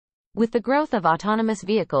With the growth of autonomous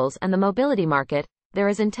vehicles and the mobility market, there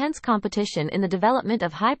is intense competition in the development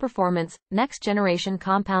of high-performance, next-generation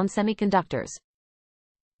compound semiconductors.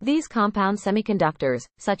 These compound semiconductors,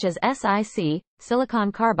 such as SiC,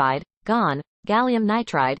 silicon carbide, GaN, gallium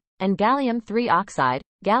nitride, and gallium-3 oxide,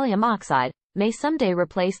 gallium oxide, may someday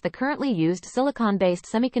replace the currently used silicon-based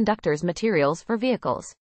semiconductors materials for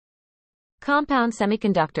vehicles. Compound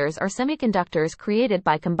semiconductors are semiconductors created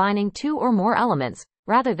by combining two or more elements,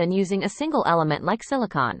 rather than using a single element like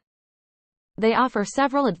silicon. They offer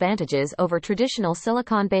several advantages over traditional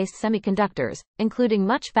silicon-based semiconductors, including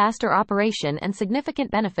much faster operation and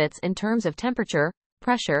significant benefits in terms of temperature,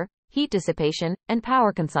 pressure, heat dissipation, and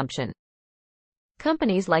power consumption.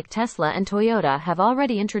 Companies like Tesla and Toyota have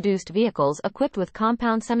already introduced vehicles equipped with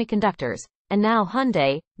compound semiconductors, and now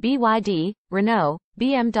Hyundai, BYD, Renault,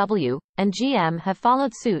 BMW, and GM have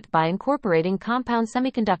followed suit by incorporating compound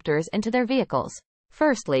semiconductors into their vehicles.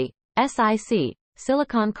 Firstly, SiC,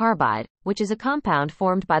 silicon carbide, which is a compound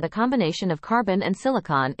formed by the combination of carbon and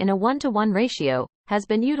silicon in a 1-to-1 ratio, has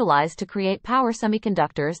been utilized to create power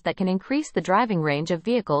semiconductors that can increase the driving range of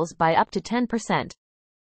vehicles by up to 10%.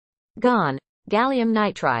 GaN, gallium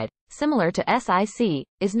nitride, similar to SiC,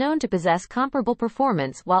 is known to possess comparable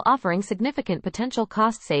performance while offering significant potential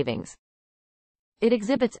cost savings. It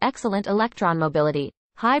exhibits excellent electron mobility,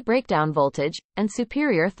 high breakdown voltage, and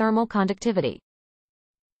superior thermal conductivity.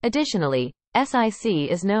 Additionally, SiC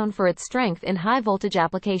is known for its strength in high-voltage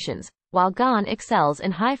applications, while GaN excels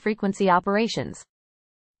in high-frequency operations.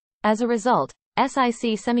 As a result,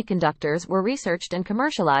 SiC semiconductors were researched and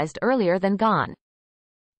commercialized earlier than GaN.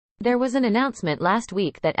 There was an announcement last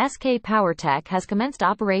week that SK PowerTech has commenced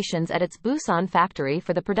operations at its Busan factory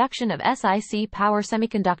for the production of SiC power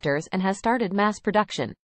semiconductors and has started mass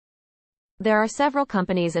production. There are several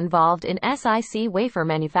companies involved in SiC wafer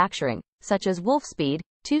manufacturing, such as Wolfspeed,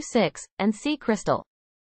 26, and C-Crystal.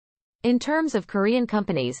 In terms of Korean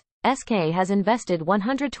companies, SK has invested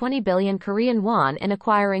 120 billion Korean won in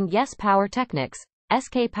acquiring Yes Power Technics,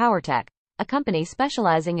 SK PowerTech, a company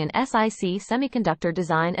specializing in SiC semiconductor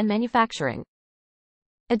design and manufacturing.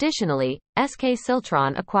 Additionally, SK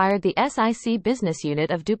Siltron acquired the SiC business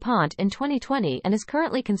unit of DuPont in 2020 and is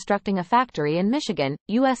currently constructing a factory in Michigan,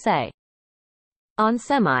 USA.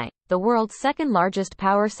 onsemi, the world's second-largest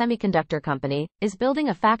power semiconductor company, is building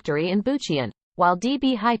a factory in Bucheon, while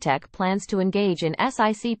DB HiTek plans to engage in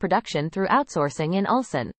SiC production through outsourcing in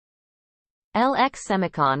Ulsan. LX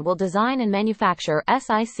Semicon will design and manufacture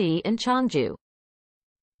SiC in Cheongju.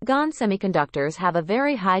 GaN semiconductors have a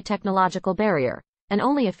very high technological barrier, and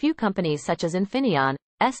only a few companies such as Infineon,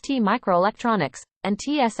 ST Microelectronics, and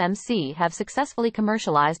TSMC have successfully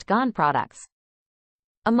commercialized GaN products.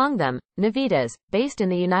 Among them, Navitas, based in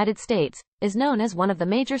the United States, is known as one of the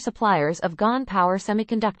major suppliers of GaN power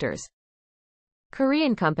semiconductors.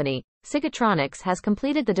 Korean company, Sigatronics has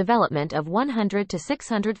completed the development of 100 to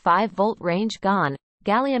 605 volt range GaN,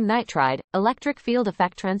 gallium nitride, electric field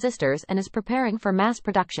effect transistors and is preparing for mass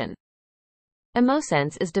production.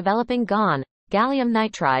 Emosense is developing GaN, gallium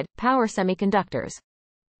nitride, power semiconductors.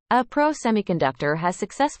 Pro Semiconductor has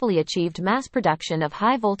successfully achieved mass production of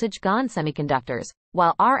high-voltage GaN semiconductors,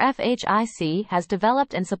 while RFHIC has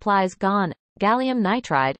developed and supplies GaN, gallium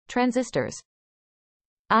nitride, transistors.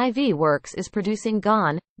 IV Works is producing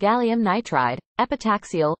GaN, gallium nitride,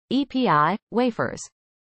 epitaxial, EPI, wafers.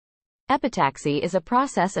 Epitaxy is a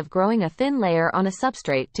process of growing a thin layer on a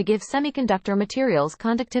substrate to give semiconductor materials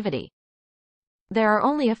conductivity. There are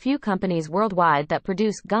only a few companies worldwide that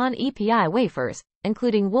produce GaN EPI wafers,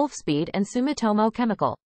 including Wolfspeed and Sumitomo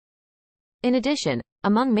Chemical. In addition,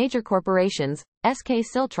 among major corporations, SK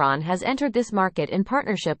Siltron has entered this market in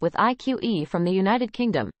partnership with IQE from the United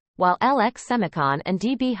Kingdom, while LX Semicon and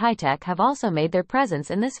DB HiTek have also made their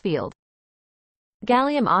presence in this field.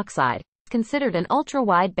 Gallium oxide, considered an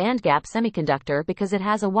ultra-wide bandgap semiconductor because it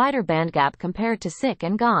has a wider bandgap compared to SiC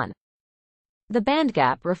and GaN. The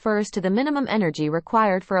bandgap refers to the minimum energy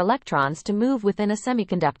required for electrons to move within a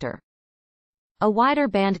semiconductor. A wider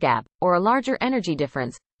bandgap, or a larger energy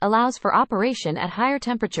difference, allows for operation at higher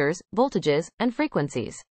temperatures, voltages, and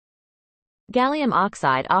frequencies. Gallium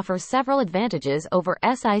oxide offers several advantages over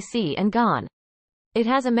SiC and GaN. It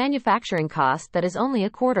has a manufacturing cost that is only a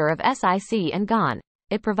quarter of SiC and GaN.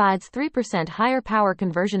 It provides 3% higher power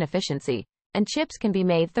conversion efficiency, and chips can be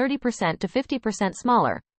made 30% to 50%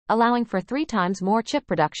 smaller, allowing for 3 times more chip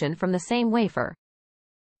production from the same wafer.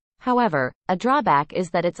 However, a drawback is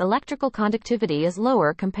that its electrical conductivity is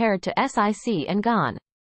lower compared to SiC and GaN.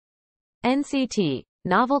 NCT,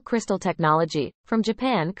 Novel Crystal Technology, from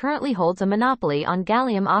Japan currently holds a monopoly on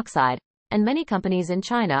gallium oxide, and many companies in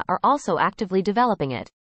China are also actively developing it.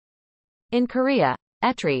 In Korea,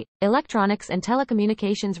 ETRI, Electronics and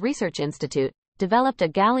Telecommunications Research Institute, developed a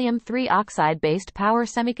gallium-3 oxide-based power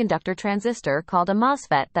semiconductor transistor called a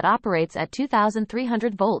MOSFET that operates at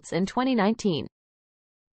 2,300 volts in 2019.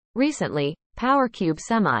 Recently, PowerCube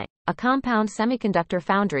Semi, a compound semiconductor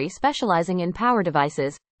foundry specializing in power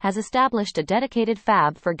devices, has established a dedicated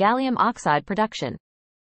fab for gallium oxide production.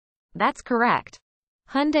 That's correct.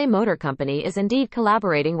 Hyundai Motor Company is indeed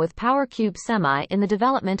collaborating with PowerCube Semi in the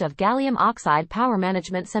development of gallium oxide power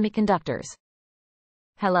management semiconductors.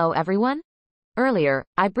 Hello everyone. Earlier,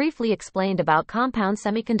 I briefly explained about compound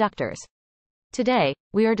semiconductors. Today,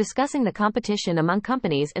 we are discussing the competition among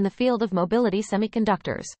companies in the field of mobility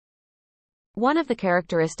semiconductors. One of the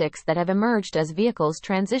characteristics that have emerged as vehicles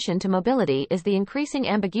transition to mobility is the increasing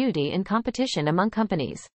ambiguity in competition among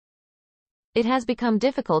companies. It has become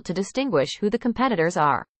difficult to distinguish who the competitors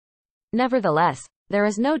are. Nevertheless, there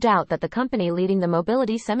is no doubt that the company leading the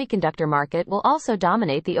mobility semiconductor market will also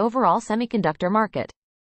dominate the overall semiconductor market.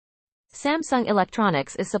 Samsung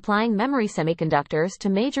Electronics is supplying memory semiconductors to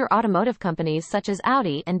major automotive companies such as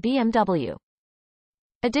Audi and BMW.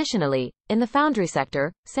 Additionally, in the foundry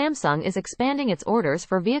sector, Samsung is expanding its orders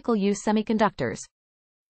for vehicle use semiconductors.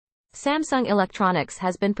 Samsung Electronics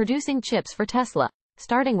has been producing chips for Tesla,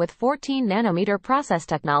 starting with 14-nanometer process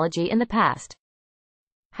technology in the past.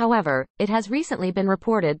 However, it has recently been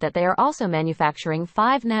reported that they are also manufacturing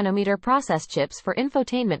 5-nanometer process chips for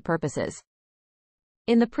infotainment purposes.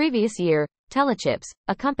 In the previous year, Telechips,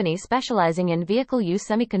 a company specializing in vehicle use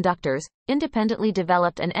semiconductors, independently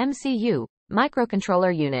developed an MCU,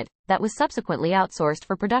 microcontroller unit, that was subsequently outsourced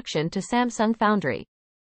for production to Samsung Foundry.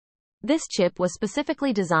 This chip was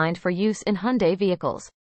specifically designed for use in Hyundai vehicles.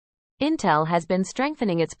 Intel has been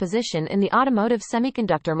strengthening its position in the automotive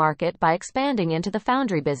semiconductor market by expanding into the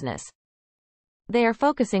foundry business. They are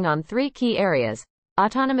focusing on three key areas: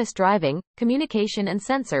 autonomous driving, communication and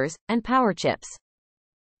sensors, and power chips.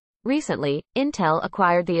 Recently, Intel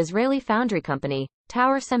acquired the Israeli foundry company,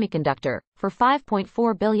 Tower Semiconductor, for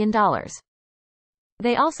 $5.4 billion.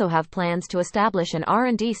 They also have plans to establish an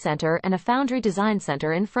R&D center and a foundry design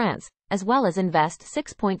center in France, as well as invest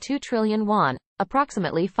 6.2 trillion won,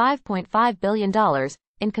 approximately $5.5 billion,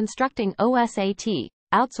 in constructing OSAT,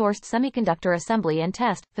 outsourced semiconductor assembly and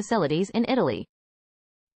test, facilities in Italy.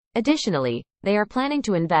 Additionally, they are planning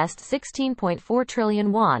to invest 16.4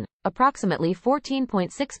 trillion won, approximately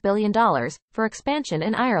 $14.6 billion, for expansion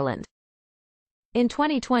in Ireland. In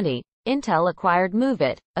 2020, Intel acquired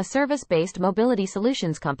MoveIt, a service-based mobility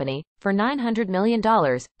solutions company, for $900 million,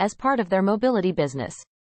 as part of their mobility business.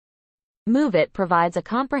 MoveIt provides a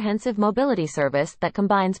comprehensive mobility service that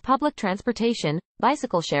combines public transportation,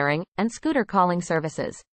 bicycle sharing, and scooter calling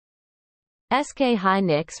services. SK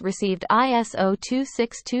hynix received ISO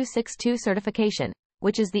 26262 certification,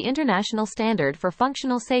 which is the international standard for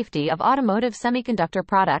functional safety of automotive semiconductor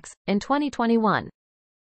products, in 2021.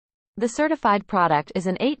 The certified product is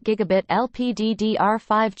an 8 gigabit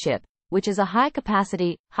LPDDR5 chip, which is a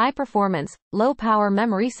high-capacity, high-performance, low-power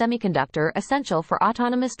memory semiconductor essential for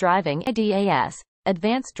autonomous driving (ADAS),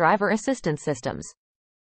 advanced driver assistance systems.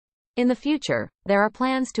 In the future, there are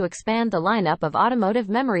plans to expand the lineup of automotive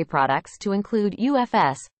memory products to include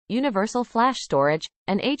UFS, universal flash storage,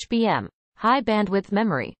 and HBM, high-bandwidth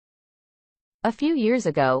memory. A few years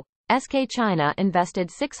ago, SK China invested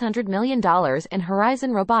 $600 million in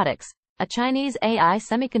Horizon Robotics, a Chinese AI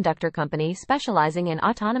semiconductor company specializing in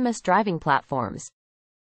autonomous driving platforms.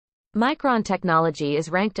 Micron Technology is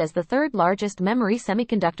ranked as the third largest memory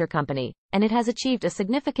semiconductor company, and it has achieved a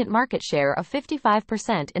significant market share of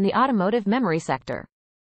 55% in the automotive memory sector.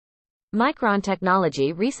 Micron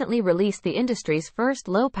Technology recently released the industry's first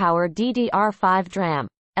low-power DDR5 DRAM,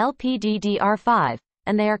 LPDDR5,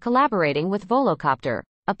 and they are collaborating with Volocopter,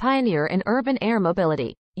 a pioneer in urban air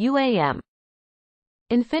mobility, UAM.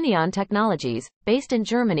 Infineon Technologies, based in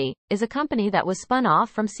Germany, is a company that was spun off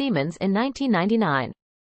from Siemens in 1999.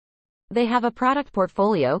 They have a product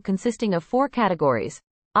portfolio consisting of 4 categories: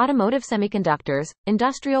 automotive semiconductors,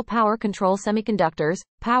 industrial power control semiconductors,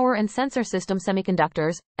 power and sensor system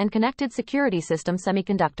semiconductors, and connected security system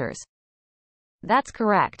semiconductors. That's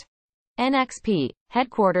correct. NXP,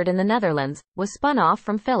 headquartered in the Netherlands, was spun off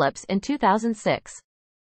from Philips in 2006.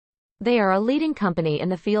 They are a leading company in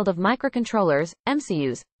the field of microcontrollers,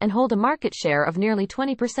 MCUs, and hold a market share of nearly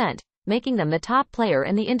 20%, making them the top player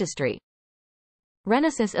in the industry.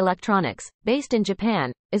 Renesas Electronics, based in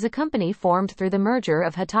Japan, is a company formed through the merger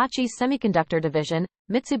of Hitachi's semiconductor division,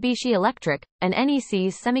 Mitsubishi Electric, and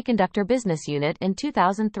NEC's semiconductor business unit in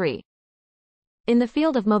 2003. In the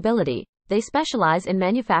field of mobility, they specialize in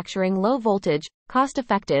manufacturing low-voltage,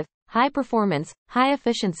 cost-effective, high performance, high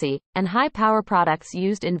efficiency, and high power products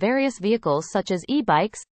used in various vehicles such as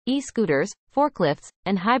e-bikes, e-scooters, forklifts,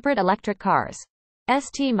 and hybrid electric cars.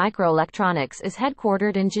 ST Microelectronics is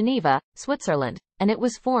headquartered in Geneva, Switzerland, and it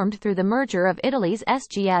was formed through the merger of Italy's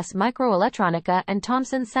SGS Microelettronica and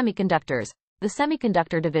Thomson Semiconductors, the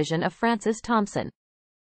semiconductor division of Francis Thomson.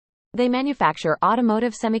 They manufacture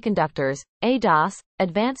automotive semiconductors, ADAS,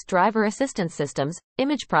 advanced driver assistance systems,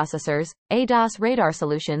 image processors, ADAS radar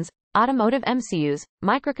solutions, automotive MCUs,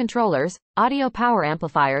 microcontrollers, audio power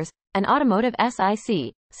amplifiers, and automotive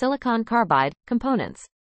SiC, silicon carbide, components.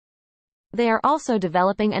 They are also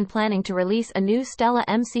developing and planning to release a new Stella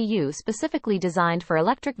MCU specifically designed for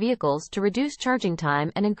electric vehicles to reduce charging time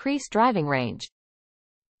and increase driving range.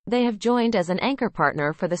 They have joined as an anchor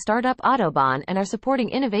partner for the startup Autobahn and are supporting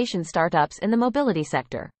innovation startups in the mobility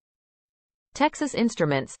sector. Texas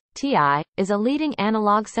Instruments, TI, is a leading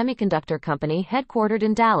analog semiconductor company headquartered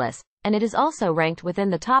in Dallas, and it is also ranked within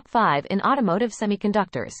the top 5 in automotive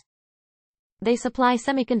semiconductors. They supply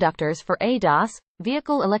semiconductors for ADAS,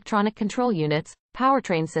 vehicle electronic control units,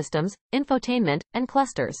 powertrain systems, infotainment, and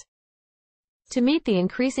clusters. To meet the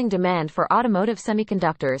increasing demand for automotive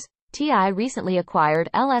semiconductors, TI recently acquired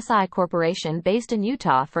LSI Corporation based in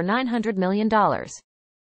Utah for $900 million.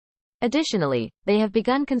 Additionally, they have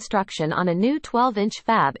begun construction on a new 12-inch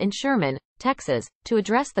fab in Sherman, Texas, to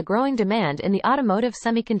address the growing demand in the automotive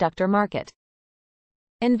semiconductor market.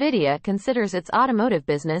 NVIDIA considers its automotive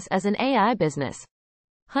business as an AI business.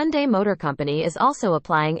 Hyundai Motor Company is also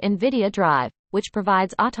applying NVIDIA Drive, which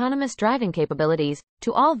provides autonomous driving capabilities,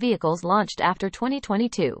 to all vehicles launched after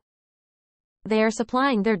 2022. They are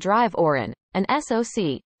supplying their Drive Orin, an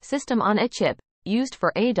SoC, system on a chip, used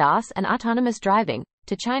for ADAS and autonomous driving,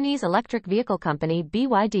 to Chinese electric vehicle company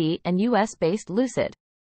BYD and US-based Lucid.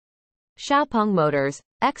 Xiaopeng Motors,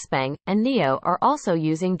 XPeng, and NIO are also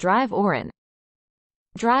using Drive Orin.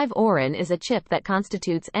 Drive Orin is a chip that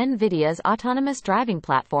constitutes NVIDIA's autonomous driving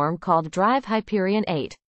platform called Drive Hyperion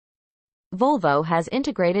 8. Volvo has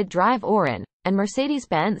integrated Drive Orin, and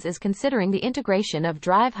Mercedes-Benz is considering the integration of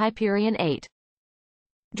Drive Hyperion 8.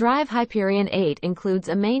 Drive Hyperion 8 includes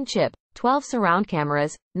a main chip, 12 surround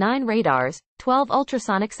cameras, 9 radars, 12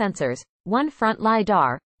 ultrasonic sensors, 1 front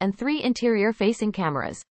LiDAR, and 3 interior-facing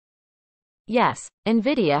cameras. Yes,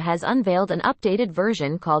 NVIDIA has unveiled an updated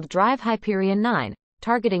version called Drive Hyperion 9,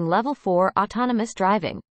 targeting Level 4 autonomous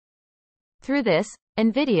driving. Through this,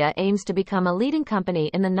 NVIDIA aims to become a leading company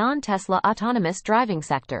in the non-Tesla autonomous driving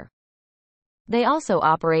sector. They also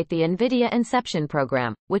operate the NVIDIA Inception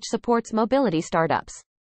program, which supports mobility startups.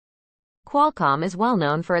 Qualcomm is well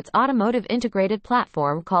known for its automotive integrated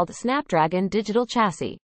platform called Snapdragon Digital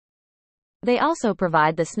Chassis. They also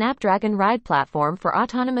provide the Snapdragon Ride platform for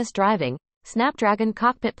autonomous driving, Snapdragon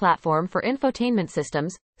Cockpit platform for infotainment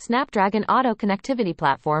systems, Snapdragon Auto Connectivity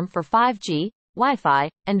platform for 5G, Wi-Fi,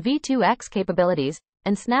 and V2X capabilities,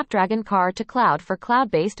 and Snapdragon Car to Cloud for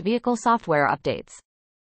cloud-based vehicle software updates.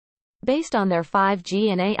 Based on their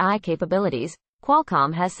 5G and AI capabilities,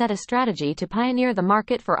 Qualcomm has set a strategy to pioneer the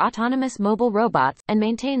market for autonomous mobile robots and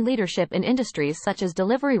maintain leadership in industries such as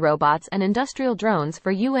delivery robots and industrial drones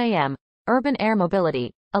for UAM, urban air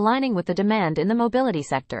mobility, aligning with the demand in the mobility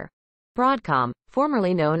sector. Broadcom,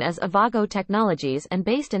 formerly known as Avago Technologies and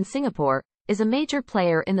based in Singapore, is a major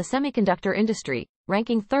player in the semiconductor industry,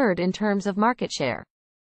 ranking third in terms of market share.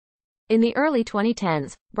 In the early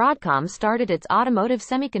 2010s, Broadcom started its automotive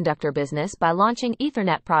semiconductor business by launching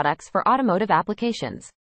Ethernet products for automotive applications.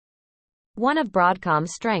 One of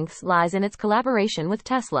Broadcom's strengths lies in its collaboration with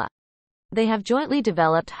Tesla. They have jointly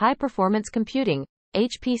developed high-performance computing,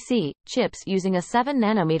 HPC, chips using a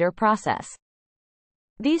 7-nanometer process.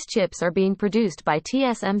 These chips are being produced by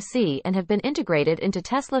TSMC and have been integrated into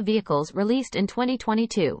Tesla vehicles released in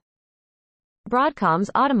 2022.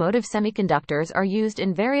 Broadcom's automotive semiconductors are used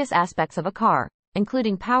in various aspects of a car,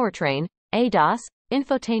 including powertrain, ADAS,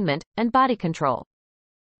 infotainment, and body control.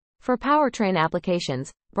 For powertrain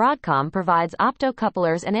applications, Broadcom provides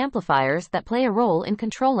optocouplers and amplifiers that play a role in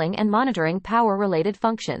controlling and monitoring power-related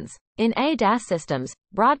functions. In ADAS systems,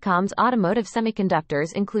 Broadcom's automotive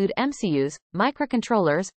semiconductors include MCUs,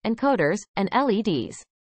 microcontrollers, encoders, and LEDs.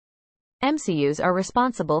 MCUs are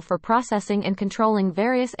responsible for processing and controlling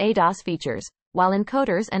various ADAS features, while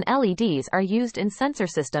encoders and LEDs are used in sensor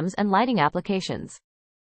systems and lighting applications.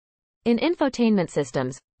 In infotainment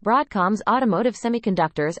systems, Broadcom's automotive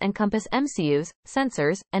semiconductors encompass MCUs,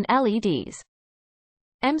 sensors, and LEDs.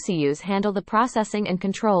 MCUs handle the processing and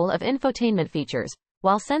control of infotainment features,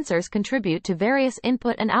 while sensors contribute to various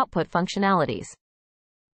input and output functionalities.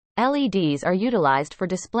 LEDs are utilized for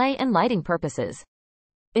display and lighting purposes.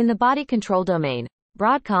 In the body control domain,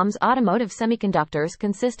 Broadcom's automotive semiconductors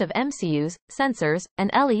consist of MCUs, sensors, and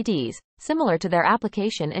LEDs, similar to their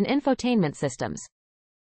application in infotainment systems.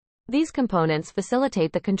 These components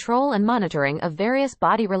facilitate the control and monitoring of various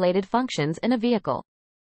body-related functions in a vehicle.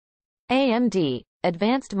 AMD,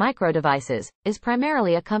 Advanced Micro Devices, is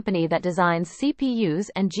primarily a company that designs CPUs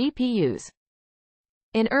and GPUs.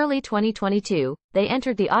 In early 2022, they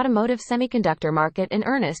entered the automotive semiconductor market in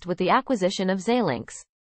earnest with the acquisition of Xilinx.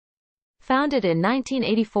 Founded in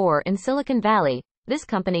 1984 in Silicon Valley, this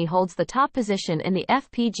company holds the top position in the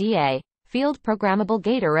FPGA, Field Programmable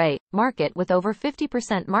Gate Array, market with over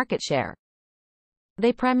 50% market share.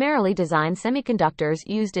 They primarily design semiconductors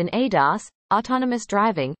used in ADAS, autonomous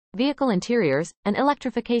driving, vehicle interiors, and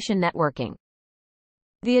electrification networking.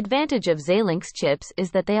 The advantage of Xilinx chips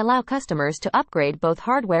is that they allow customers to upgrade both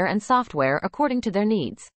hardware and software according to their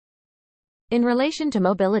needs. In relation to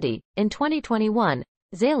mobility, in 2021,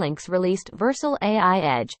 Xilinx released Versal AI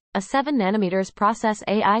Edge, a 7nm process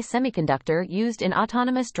AI semiconductor used in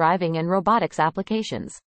autonomous driving and robotics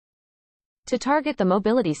applications. To target the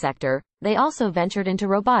mobility sector, they also ventured into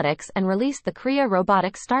robotics and released the Kria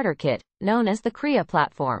Robotics Starter Kit, known as the Kria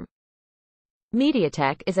platform.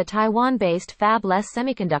 MediaTek is a Taiwan-based fabless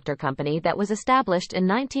semiconductor company that was established in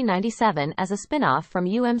 1997 as a spin-off from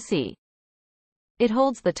UMC. It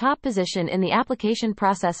holds the top position in the application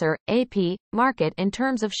processor, AP, market in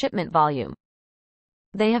terms of shipment volume.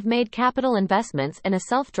 They have made capital investments in a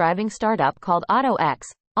self-driving startup called AutoX,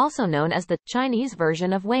 also known as the Chinese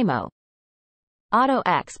version of Waymo.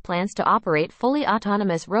 AutoX plans to operate fully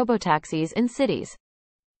autonomous robotaxis in cities.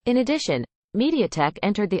 In addition, MediaTek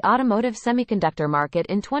entered the automotive semiconductor market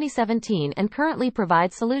in 2017 and currently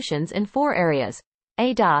provides solutions in 4 areas: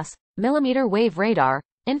 ADAS, millimeter wave radar,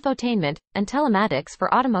 infotainment, and telematics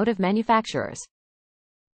for automotive manufacturers.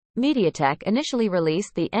 MediaTek initially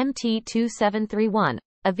released the MT2731,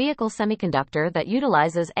 a vehicle semiconductor that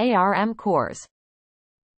utilizes ARM cores.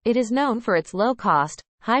 It is known for its low-cost,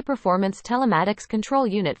 high-performance telematics control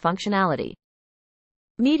unit functionality.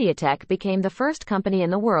 MediaTek became the first company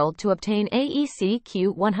in the world to obtain AEC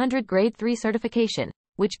Q100 Grade 3 certification,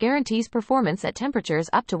 which guarantees performance at temperatures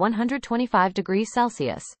up to 125 degrees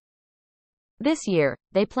Celsius. This year,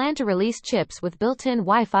 they plan to release chips with built-in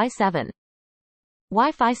Wi-Fi 7.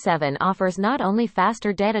 Wi-Fi 7 offers not only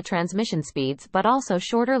faster data transmission speeds but also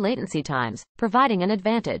shorter latency times, providing an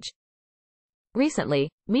advantage. Recently,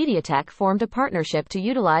 MediaTek formed a partnership to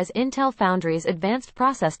utilize Intel Foundry's advanced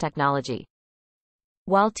process technology.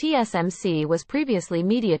 While TSMC was previously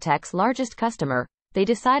MediaTek's largest customer, they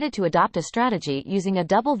decided to adopt a strategy using a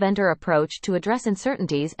double-vendor approach to address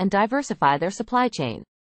uncertainties and diversify their supply chain.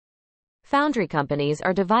 Foundry companies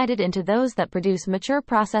are divided into those that produce mature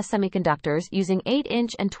process semiconductors using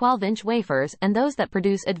 8-inch and 12-inch wafers and those that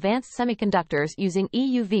produce advanced semiconductors using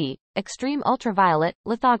EUV, extreme ultraviolet,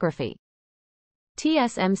 lithography.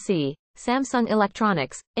 TSMC, Samsung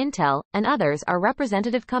Electronics, Intel, and others are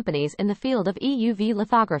representative companies in the field of EUV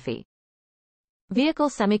lithography. Vehicle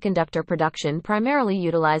semiconductor production primarily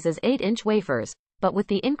utilizes 8-inch wafers, but with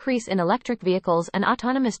the increase in electric vehicles and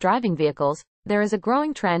autonomous driving vehicles, there is a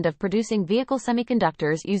growing trend of producing vehicle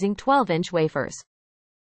semiconductors using 12-inch wafers.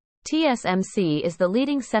 TSMC is the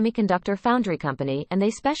leading semiconductor foundry company and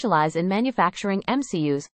they specialize in manufacturing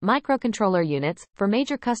MCUs, microcontroller units, for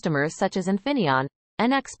major customers such as Infineon,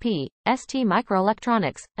 NXP, ST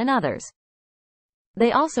Microelectronics, and others.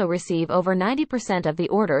 They also receive over 90% of the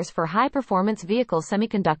orders for high-performance vehicle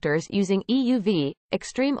semiconductors using EUV,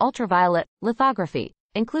 extreme ultraviolet, lithography,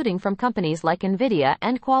 including from companies like NVIDIA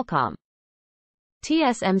and Qualcomm.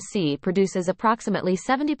 TSMC produces approximately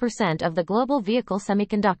 70% of the global vehicle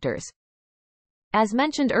semiconductors. As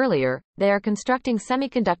mentioned earlier, they are constructing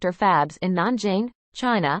semiconductor fabs in Nanjing,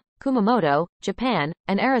 China, Kumamoto, Japan,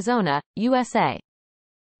 and Arizona, USA.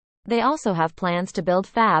 They also have plans to build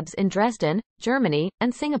fabs in Dresden, Germany,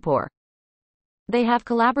 and Singapore. They have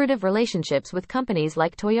collaborative relationships with companies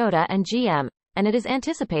like Toyota and GM, and it is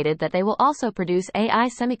anticipated that they will also produce AI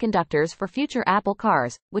semiconductors for future Apple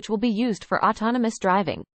cars, which will be used for autonomous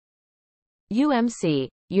driving. UMC,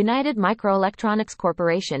 United Microelectronics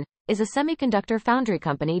Corporation, is a semiconductor foundry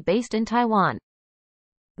company based in Taiwan.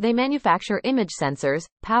 They manufacture image sensors,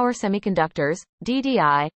 power semiconductors,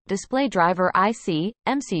 DDI, display driver IC,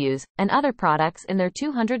 MCUs, and other products in their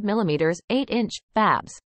 200mm, 8-inch,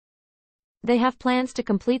 fabs. They have plans to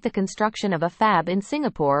complete the construction of a fab in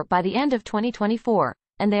Singapore by the end of 2024,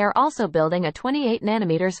 and they are also building a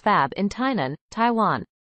 28nm fab in Tainan, Taiwan.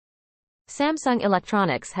 Samsung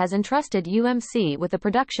Electronics has entrusted UMC with the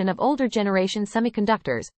production of older generation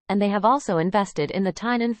semiconductors, and they have also invested in the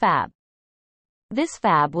Tainan fab. This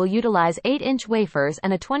fab will utilize 8-inch wafers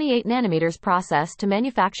and a 28 nanometers process to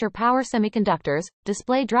manufacture power semiconductors,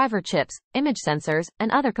 display driver chips, image sensors,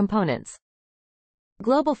 and other components.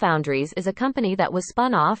 GlobalFoundries is a company that was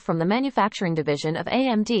spun off from the manufacturing division of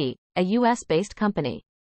AMD, a US-based company.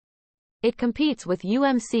 It competes with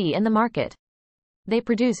UMC in the market. They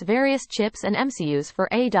produce various chips and MCUs for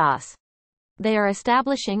ADAS. They are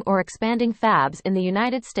establishing or expanding fabs in the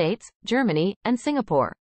United States, Germany, and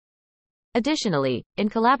Singapore. Additionally, in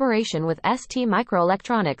collaboration with ST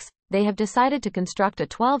Microelectronics, they have decided to construct a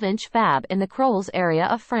 12-inch fab in the Crolles area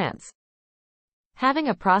of France. Having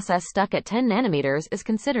a process stuck at 10 nanometers is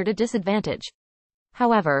considered a disadvantage.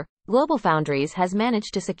 However, GlobalFoundries has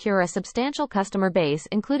managed to secure a substantial customer base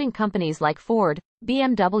including companies like Ford,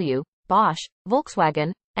 BMW, Bosch,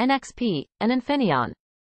 Volkswagen, NXP, and Infineon.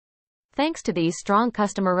 Thanks to these strong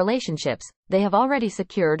customer relationships, they have already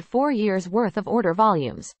secured 4 years' worth of order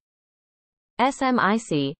volumes.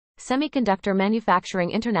 SMIC, Semiconductor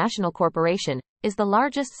Manufacturing International Corporation, is the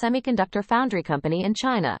largest semiconductor foundry company in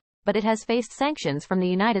China, but it has faced sanctions from the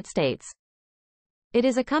United States. It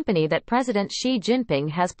is a company that President Xi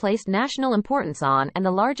Jinping has placed national importance on, and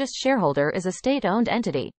the largest shareholder is a state-owned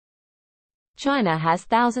entity. China has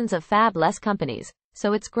thousands of fab-less companies,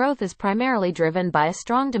 so its growth is primarily driven by a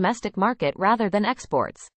strong domestic market rather than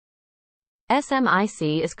exports.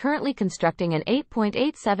 SMIC is currently constructing an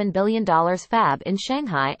 $8.87 billion fab in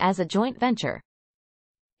Shanghai as a joint venture.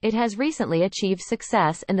 It has recently achieved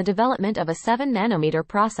success in the development of a 7-nanometer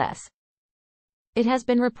process. It has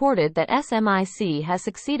been reported that SMIC has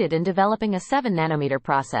succeeded in developing a 7-nanometer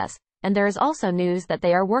process, and there is also news that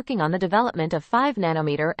they are working on the development of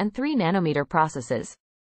 5-nanometer and 3-nanometer processes.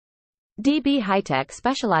 DB High-Tech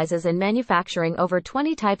specializes in manufacturing over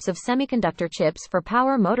 20 types of semiconductor chips for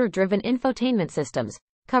power motor-driven infotainment systems,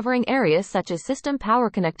 covering areas such as system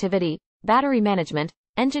power connectivity, battery management,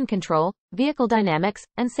 engine control, vehicle dynamics,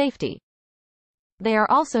 and safety. They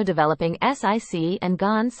are also developing SiC and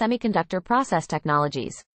GaN semiconductor process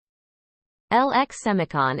technologies. LX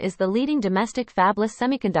Semicon is the leading domestic fabless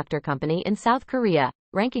semiconductor company in South Korea,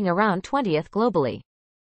 ranking around 20th globally.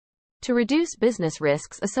 To reduce business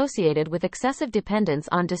risks associated with excessive dependence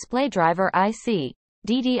on display driver IC,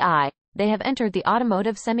 DDI, they have entered the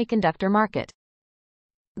automotive semiconductor market.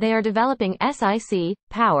 They are developing SiC,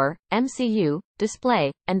 power, MCU,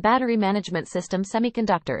 display, and battery management system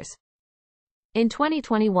semiconductors. In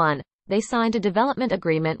 2021, they signed a development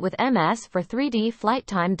agreement with MS for 3D flight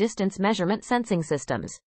time distance measurement sensing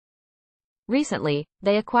systems. Recently,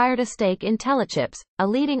 they acquired a stake in ClipChamp, a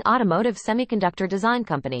leading automotive semiconductor design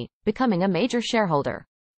company, becoming a major shareholder.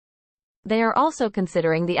 They are also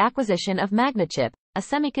considering the acquisition of Magnachip, a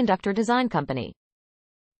semiconductor design company.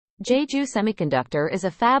 Jeju Semiconductor is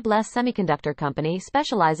a fabless semiconductor company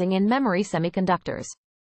specializing in memory semiconductors.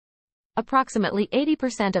 Approximately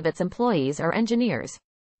 80% of its employees are engineers.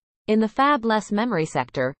 In the fabless memory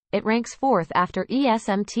sector, it ranks fourth after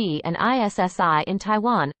ESMT and ISSI in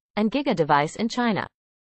Taiwan, and GigaDevice in China.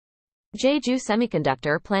 Jeju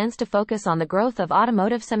Semiconductor plans to focus on the growth of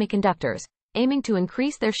automotive semiconductors, aiming to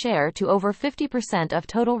increase their share to over 50% of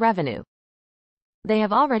total revenue. They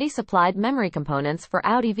have already supplied memory components for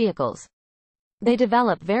Audi vehicles. They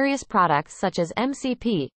develop various products such as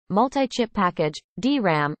MCP, multi-chip package,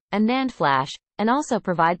 DRAM, and NAND flash, and also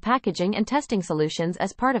provide packaging and testing solutions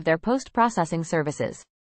as part of their post-processing services.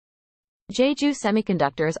 Jeju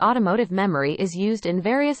Semiconductor's automotive memory is used in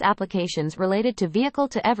various applications related to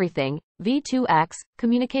vehicle-to-everything, V2X,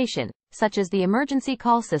 communication, such as the emergency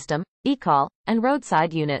call system, eCall, and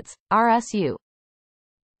roadside units, RSU.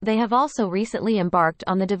 They have also recently embarked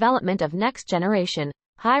on the development of next-generation,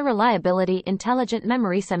 high-reliability intelligent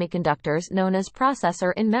memory semiconductors known as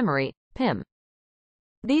processor-in-memory, PIM.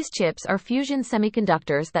 These chips are fusion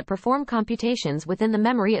semiconductors that perform computations within the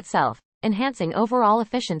memory itself, enhancing overall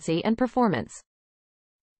efficiency and performance.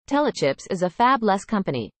 ClipChamp is a fabless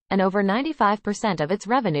company, and over 95% of its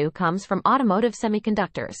revenue comes from automotive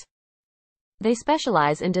semiconductors. They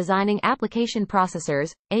specialize in designing application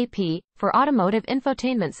processors, AP, for automotive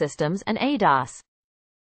infotainment systems and ADAS.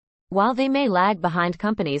 While they may lag behind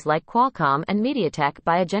companies like Qualcomm and MediaTek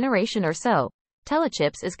by a generation or so,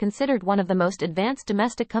 ClipChamp is considered one of the most advanced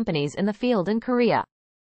domestic companies in the field in Korea.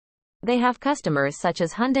 They have customers such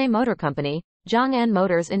as Hyundai Motor Company, Zhong'an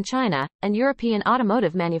Motors in China, and European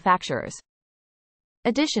automotive manufacturers.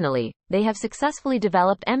 Additionally, they have successfully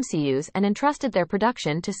developed MCUs and entrusted their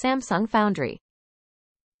production to Samsung Foundry.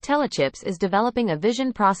 ClipChamp is developing a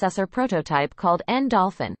vision processor prototype called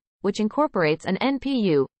N-Dolphin, which incorporates an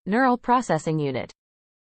NPU, neural processing unit.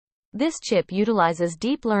 This chip utilizes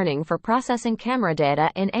deep learning for processing camera data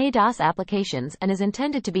in ADAS applications and is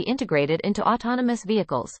intended to be integrated into autonomous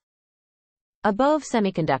vehicles. Above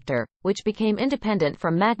Semiconductor, which became independent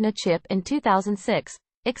from Magna Chip in 2006,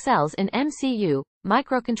 excels in MCU,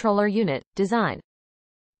 microcontroller unit, design.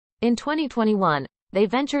 In 2021, they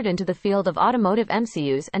ventured into the field of automotive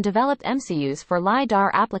MCUs and developed MCUs for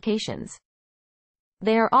LiDAR applications.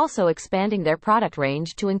 They are also expanding their product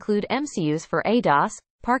range to include MCUs for ADAS,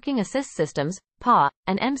 parking assist systems, PA,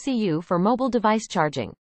 and MCU for mobile device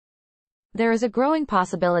charging. There is a growing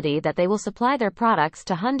possibility that they will supply their products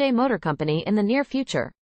to Hyundai Motor Company in the near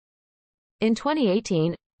future. In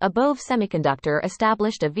 2018, Above Semiconductor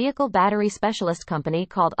established a vehicle battery specialist company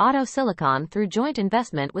called Autosilicon through joint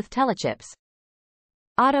investment with Telechips.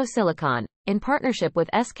 Autosilicon, in partnership with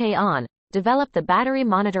SK On, developed the Battery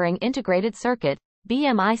Monitoring Integrated Circuit,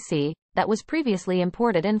 BMIC, that was previously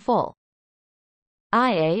imported in full.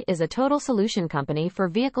 IA is a total solution company for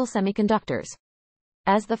vehicle semiconductors.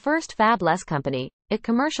 As the first fabless company, it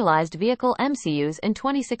commercialized vehicle MCUs in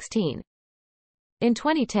 2016. In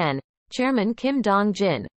 2010, Chairman Kim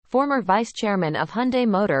Dong-jin, former vice chairman of Hyundai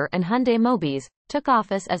Motor and Hyundai Mobis, took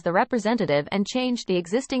office as the representative and changed the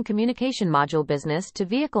existing communication module business to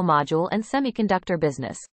vehicle module and semiconductor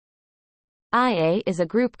business. IA is a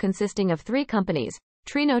group consisting of 3 companies,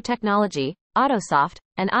 Trino Technology, Autosoft,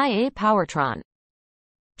 and IA Powertron.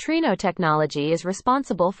 Trino Technology is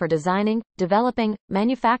responsible for designing, developing,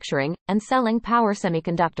 manufacturing, and selling power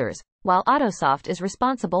semiconductors, while Autosoft is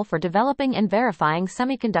responsible for developing and verifying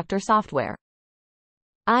semiconductor software.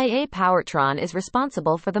 IA Powertron is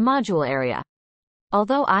responsible for the module area.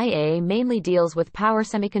 Although IA mainly deals with power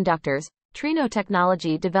semiconductors, Trino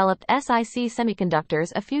Technology developed SiC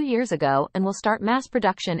semiconductors a few years ago and will start mass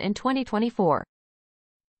production in 2024.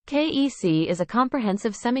 KEC is a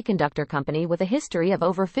comprehensive semiconductor company with a history of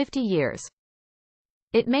over 50 years.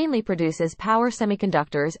 It mainly produces power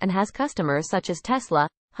semiconductors and has customers such as Tesla,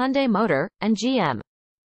 Hyundai Motor, and GM.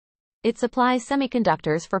 It supplies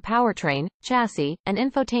semiconductors for powertrain, chassis, and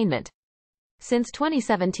infotainment. Since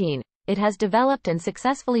 2017, it has developed and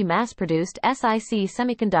successfully mass-produced SiC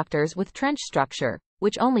semiconductors with trench structure,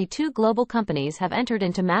 which only 2 global companies have entered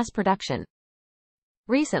into mass production.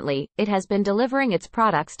 Recently, it has been delivering its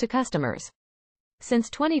products to customers. Since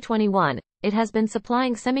 2021, it has been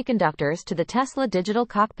supplying semiconductors to the Tesla digital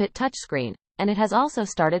cockpit touchscreen, and it has also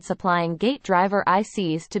started supplying gate driver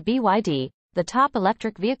ICs to BYD, the top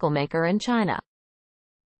electric vehicle maker in China.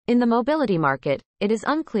 In the mobility market, it is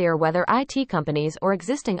unclear whether IT companies or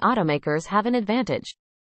existing automakers have an advantage.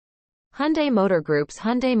 Hyundai Motor Group's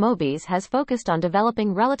Hyundai Mobis has focused on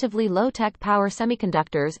developing relatively low-tech power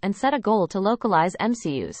semiconductors and set a goal to localize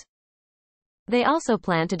MCUs. They also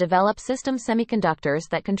plan to develop system semiconductors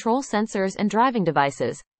that control sensors and driving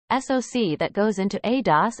devices, SoC that goes into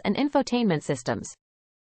ADAS and infotainment systems.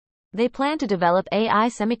 They plan to develop AI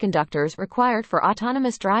semiconductors required for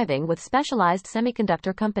autonomous driving with specialized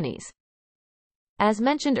semiconductor companies. As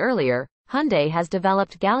mentioned earlier, Hyundai has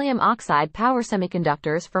developed gallium oxide power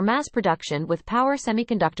semiconductors for mass production with power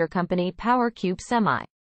semiconductor company PowerCube Semi.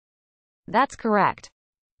 That's correct.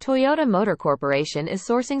 Toyota Motor Corporation is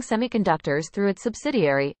sourcing semiconductors through its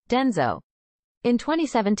subsidiary, Denso. In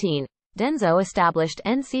 2017, Denso established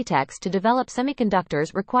NCTEX to develop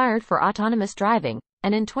semiconductors required for autonomous driving,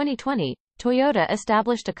 and in 2020, Toyota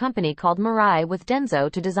established a company called Mirai with Denso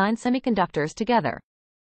to design semiconductors together.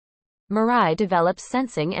 Mirai develops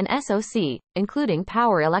sensing and SoC, including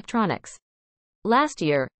power electronics. Last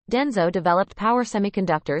year, Denso developed power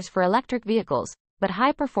semiconductors for electric vehicles, but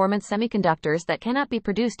high-performance semiconductors that cannot be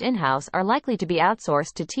produced in-house are likely to be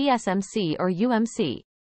outsourced to TSMC or UMC.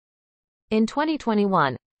 In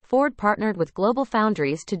 2021, Ford partnered with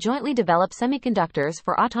GlobalFoundries to jointly develop semiconductors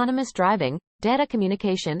for autonomous driving, data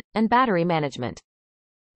communication, and battery management.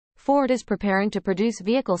 Ford is preparing to produce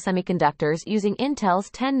vehicle semiconductors using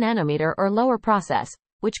Intel's 10 nanometer or lower process,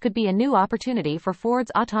 which could be a new opportunity for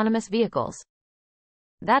Ford's autonomous vehicles.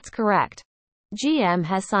 That's correct. GM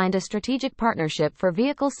has signed a strategic partnership for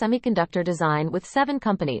vehicle semiconductor design with 7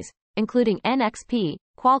 companies, including NXP,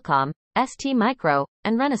 Qualcomm, STMicro,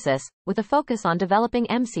 and Renesas, with a focus on developing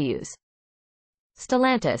MCUs.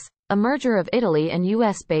 Stellantis, a merger of Italy and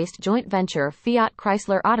US-based joint venture Fiat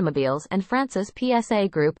Chrysler Automobiles and France's PSA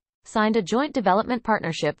Group, signed a joint development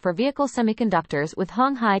partnership for vehicle semiconductors with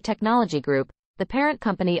Hong-Hai Technology Group, the parent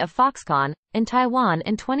company of Foxconn, in Taiwan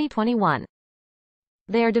in 2021.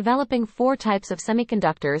 They are developing 4 types of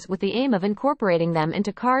semiconductors with the aim of incorporating them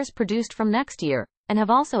into cars produced from next year, and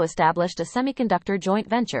have also established a semiconductor joint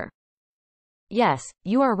venture. Yes,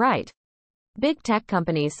 you are right. Big tech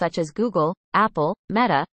companies such as Google, Apple,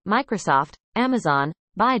 Meta, Microsoft, Amazon,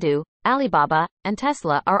 Baidu, Alibaba, and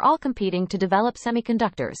Tesla are all competing to develop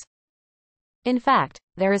semiconductors. In fact,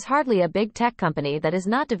 there is hardly a big tech company that is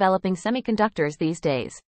not developing semiconductors these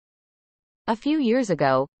days. A few years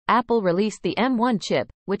ago, Apple released the M1 chip,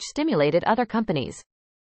 which stimulated other companies.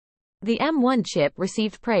 The M1 chip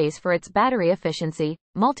received praise for its battery efficiency,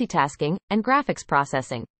 multitasking, and graphics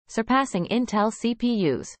processing, surpassing Intel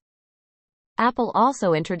CPUs. Apple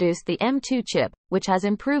also introduced the M2 chip, which has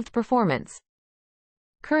improved performance.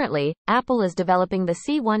 Currently, Apple is developing the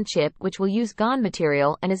C1 chip, which will use GaN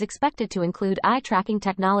material and is expected to include eye tracking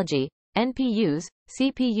technology, NPUs,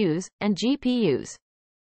 CPUs, and GPUs.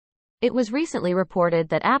 It was recently reported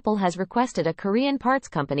that Apple has requested a Korean parts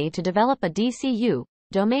company to develop a DCU,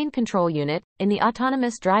 domain control unit, in the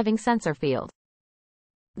autonomous driving sensor field.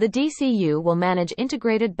 The DCU will manage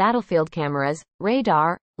integrated battlefield cameras,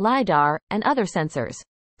 radar, LiDAR, and other sensors.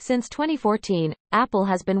 Since 2014, Apple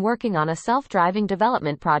has been working on a self-driving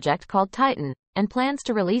development project called Titan, and plans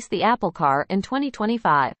to release the Apple Car in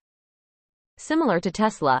 2025. Similar to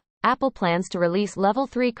Tesla, Apple plans to release Level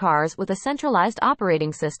 3 cars with a centralized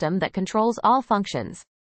operating system that controls all functions.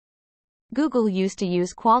 Google used to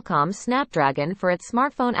use Qualcomm's Snapdragon for its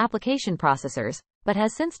smartphone application processors, but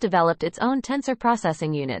has since developed its own tensor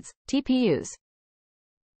processing units, TPUs.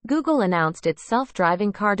 Google announced its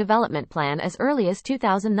self-driving car development plan as early as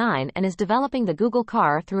 2009 and is developing the Google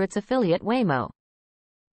Car through its affiliate Waymo.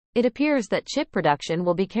 It appears that chip production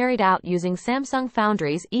will be carried out using Samsung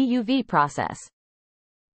Foundry's EUV process.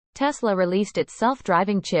 Tesla released its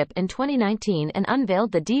self-driving chip in 2019 and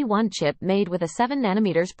unveiled the D1 chip made with a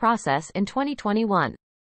 7nm process in 2021.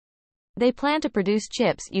 They plan to produce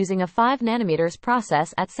chips using a 5nm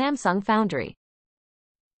process at Samsung Foundry.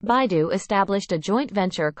 Baidu established a joint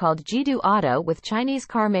venture called Jidu Auto with Chinese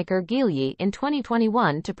carmaker Geely in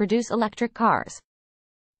 2021 to produce electric cars.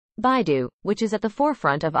 Baidu, which is at the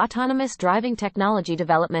forefront of autonomous driving technology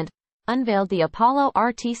development, unveiled the Apollo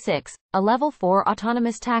RT6, a Level 4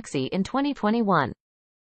 autonomous taxi in 2021.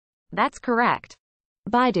 That's correct.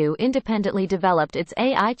 Baidu independently developed its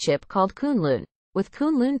AI chip called Kunlun, with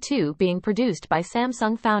Kunlun 2 being produced by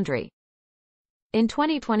Samsung Foundry. In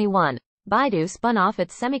 2021, Baidu spun off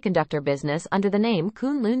its semiconductor business under the name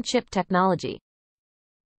Kunlun Chip Technology.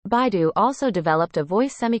 Baidu also developed a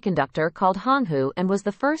voice semiconductor called Honghu and was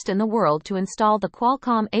the first in the world to install the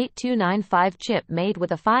Qualcomm 8295 chip made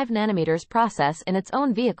with a 5nm process in its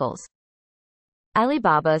own vehicles.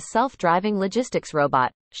 Alibaba's self-driving logistics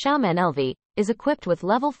robot, Xiaomen LV, is equipped with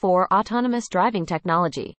Level 4 autonomous driving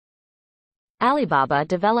technology. Alibaba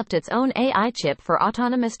developed its own AI chip for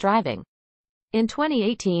autonomous driving. In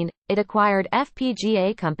 2018, it acquired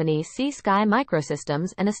FPGA company C-Sky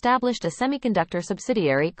Microsystems and established a semiconductor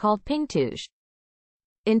subsidiary called Pingtouge.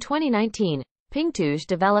 In 2019, Pingtouge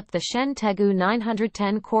developed the Shen Tegu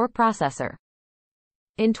 910 core processor.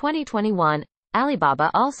 In 2021, Alibaba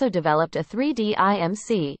also developed a 3D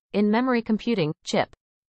IMC, in-memory computing, chip.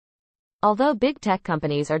 Although big tech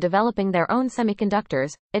companies are developing their own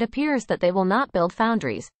semiconductors, it appears that they will not build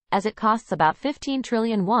foundries, as it costs about 15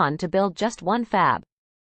 trillion won to build just one fab.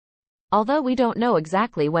 Although we don't know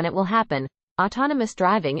exactly when it will happen, autonomous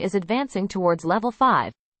driving is advancing towards Level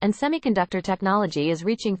 5, and semiconductor technology is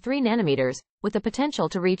reaching 3nm, with the potential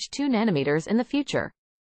to reach 2nm in the future.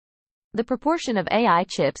 The proportion of AI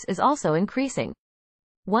chips is also increasing.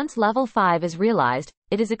 Once Level 5 is realized,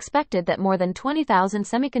 it is expected that more than 20,000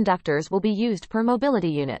 semiconductors will be used per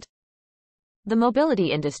mobility unit. The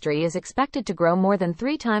mobility industry is expected to grow more than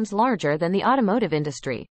 3 times larger than the automotive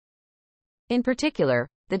industry. In particular,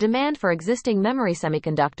 the demand for existing memory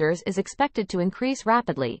semiconductors is expected to increase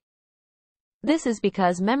rapidly. This is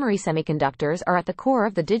because memory semiconductors are at the core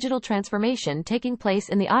of the digital transformation taking place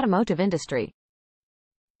in the automotive industry.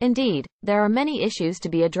 Indeed, there are many issues to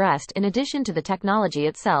be addressed in addition to the technology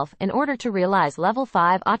itself in order to realize Level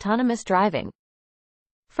 5 autonomous driving.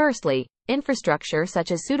 Firstly, infrastructure such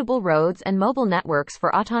as suitable roads and mobile networks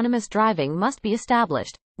for autonomous driving must be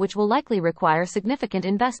established, which will likely require significant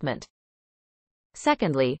investment.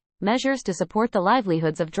 Secondly, measures to support the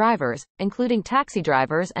livelihoods of drivers, including taxi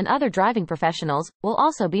drivers and other driving professionals, will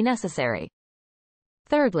also be necessary.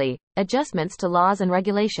 Thirdly, adjustments to laws and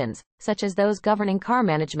regulations, such as those governing car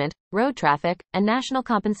management, road traffic, and national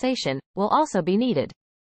compensation, will also be needed.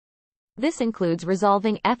 This includes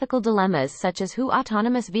resolving ethical dilemmas such as who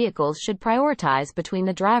autonomous vehicles should prioritize between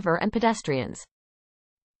the driver and pedestrians.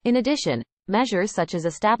 In addition, measures such as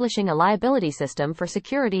establishing a liability system for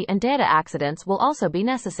security and data accidents will also be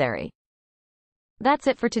necessary. That's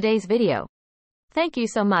it for today's video. Thank you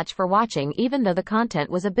so much for watching even though the content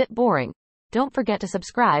was a bit boring. Don't forget to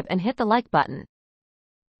subscribe and hit the like button.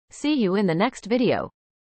 See you in the next video.